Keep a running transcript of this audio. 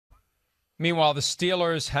Meanwhile, the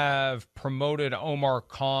Steelers have promoted Omar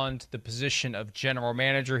Khan to the position of general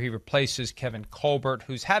manager. He replaces Kevin Colbert,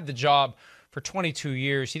 who's had the job for 22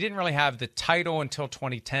 years. He didn't really have the title until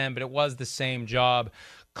 2010, but it was the same job.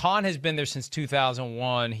 Khan has been there since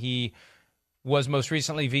 2001. He was most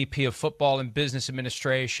recently VP of Football and Business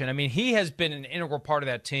Administration. I mean, he has been an integral part of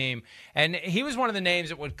that team, and he was one of the names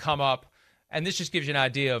that would come up. And this just gives you an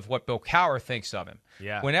idea of what Bill Cowher thinks of him.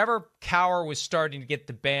 Yeah. Whenever Cowher was starting to get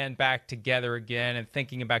the band back together again and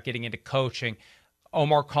thinking about getting into coaching,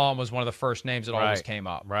 Omar Khan was one of the first names that always came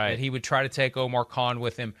up. Right. That he would try to take Omar Khan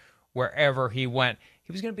with him wherever he went.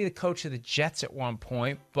 He was going to be the coach of the Jets at one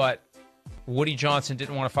point, but Woody Johnson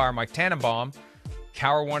didn't want to fire Mike Tannenbaum.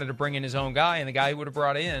 Cowher wanted to bring in his own guy, and the guy he would have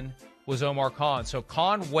brought in was Omar Khan. So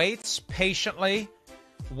Khan waits patiently,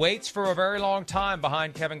 waits for a very long time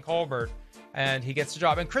behind Kevin Colbert, and he gets the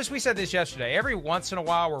job. And, Chris, we said this yesterday. Every once in a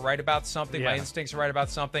while, we're right about something. My instincts are right about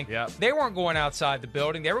something. Yep. They weren't going outside the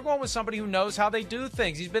building. They were going with somebody who knows how they do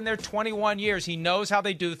things. He's been there 21 years. He knows how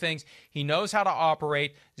they do things. He knows how to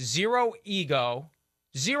operate. Zero ego.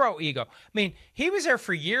 Zero ego. I mean, he was there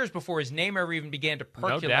for years before his name ever even began to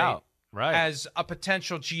percolate No doubt. Right. as a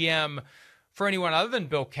potential GM for anyone other than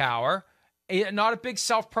Bill Cowher. Not a big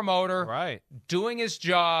self-promoter. Right. Doing his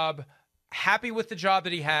job, happy with the job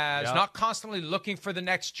that he has, Yep. not constantly looking for the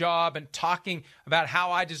next job and talking about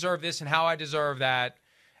how I deserve this and how I deserve that.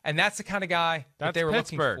 And that's the kind of guy that they were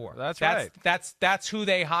Pittsburgh. looking for. That's right. That's who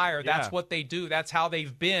they hire. Yeah. That's what they do. That's how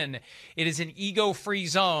they've been. It is an ego-free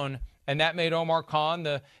zone, and that made Omar Khan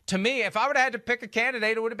to me, if I would have had to pick a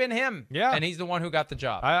candidate, it would have been him. Yeah. And he's the one who got the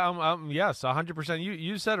job. Yes, 100%.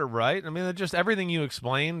 You said it right. I mean, just everything you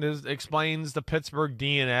explained explains the Pittsburgh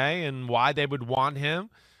DNA and why they would want him.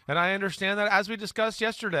 And I understand that, as we discussed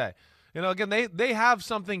yesterday. You know, again, they have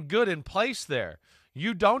something good in place there.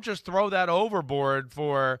 You don't just throw that overboard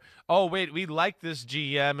for, oh, wait, we like this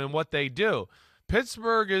GM and what they do.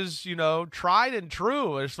 Pittsburgh is, tried and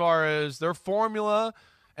true as far as their formula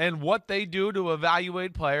and what they do to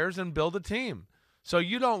evaluate players and build a team. So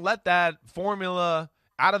you don't let that formula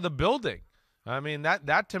out of the building. I mean,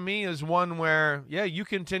 that to me is one where, you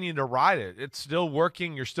continue to ride it. It's still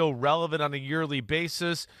working. You're still relevant on a yearly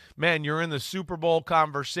basis. Man, you're in the Super Bowl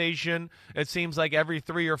conversation. It seems like every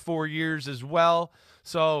 3 or 4 years as well.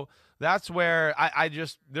 So that's where I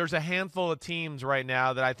just – there's a handful of teams right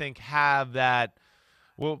now that I think have that,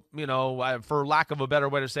 well, for lack of a better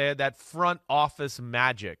way to say it, that front office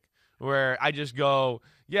magic where I just go,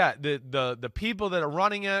 the people that are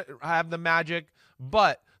running it have the magic,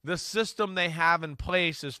 but – the system they have in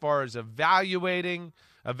place as far as evaluating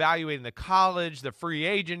the college, the free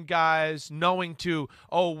agent guys, knowing to,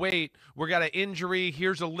 oh, wait, we got an injury.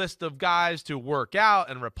 Here's a list of guys to work out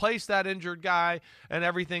and replace that injured guy and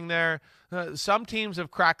everything there. Some teams have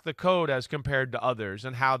cracked the code as compared to others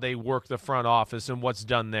and how they work the front office and what's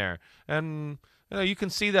done there. And you can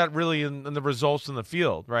see that really in the results in the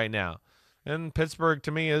field right now. And Pittsburgh, to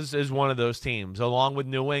me, is one of those teams, along with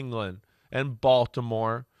New England and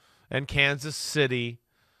Baltimore and Kansas City,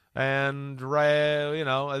 and those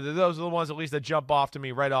are the ones at least that jump off to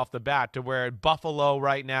me right off the bat. To where Buffalo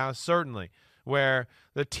right now, certainly, where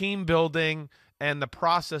the team building and the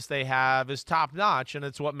process they have is top notch, and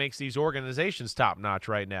it's what makes these organizations top notch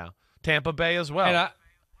right now. Tampa Bay as well. And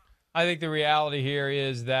I think the reality here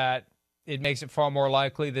is that it makes it far more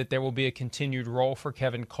likely that there will be a continued role for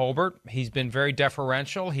Kevin Colbert. He's been very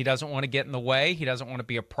deferential. He doesn't want to get in the way. He doesn't want to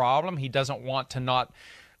be a problem. He doesn't want to not.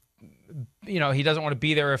 He doesn't want to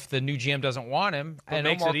be there if the new GM doesn't want him. It and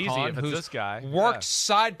makes Omar it easy Khan, if it's who's this guy. worked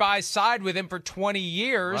side by side with him for 20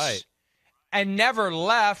 years and never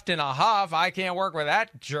left in a huff. I can't work with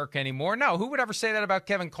that jerk anymore. No, who would ever say that about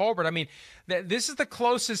Kevin Colbert? I mean, this is the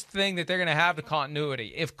closest thing that they're going to have to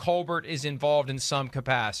continuity if Colbert is involved in some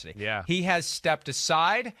capacity. Yeah. He has stepped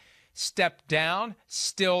aside, stepped down,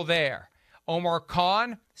 still there. Omar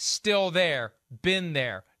Khan, still there, been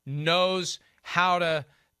there, knows how to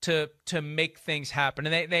make things happen.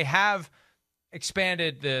 And they have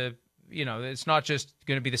expanded the, it's not just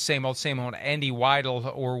going to be the same old Andy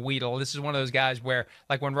Weidel or Weedle. This is one of those guys where,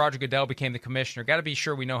 like when Roger Goodell became the commissioner, got to be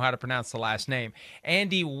sure we know how to pronounce the last name.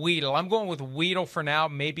 Andy Weedle. I'm going with Weedle for now,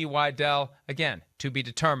 maybe Weidel. Again, to be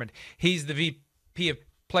determined. He's the VP of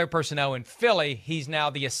player personnel in Philly. He's now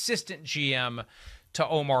the assistant GM to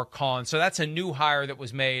Omar Khan. So that's a new hire that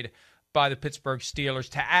was made by the Pittsburgh Steelers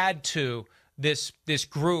to add to this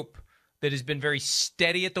group that has been very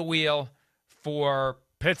steady at the wheel for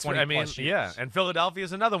Pittsburgh. 20 plus years. And Philadelphia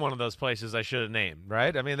is another one of those places I should have named,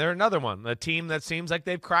 right? I mean, they're another one, a team that seems like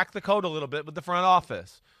they've cracked the code a little bit with the front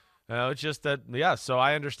office. It's just that, yeah, so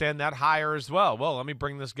I understand that hire as well. Well, let me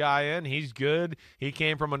bring this guy in. He's good. He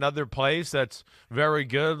came from another place that's very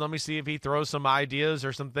good. Let me see if he throws some ideas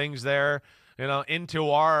or some things there, into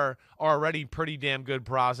our already pretty damn good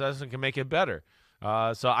process and can make it better.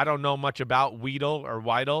 So I don't know much about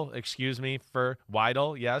Weidl, excuse me, for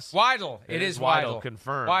Weidl, yes. Weidl. It is Weidl.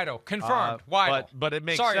 Confirmed. Weidl. Confirmed. Weidl. But it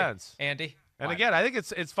makes Sorry, sense. Andy. And again, I think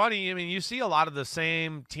it's funny. I mean, you see a lot of the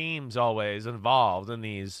same teams always involved in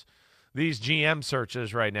these GM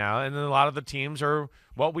searches right now, and then a lot of the teams are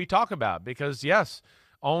what we talk about because, yes,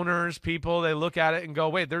 owners, people, they look at it and go,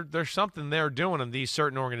 wait, there's something they're doing in these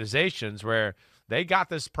certain organizations where they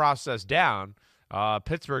got this process down.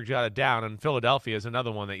 Pittsburgh got it down, and Philadelphia is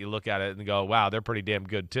another one that you look at it and go, wow, they're pretty damn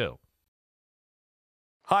good too.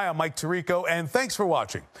 Hi, I'm Mike Tirico, and thanks for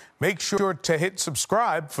watching. Make sure to hit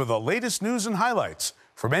subscribe for the latest news and highlights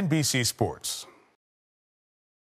from NBC Sports.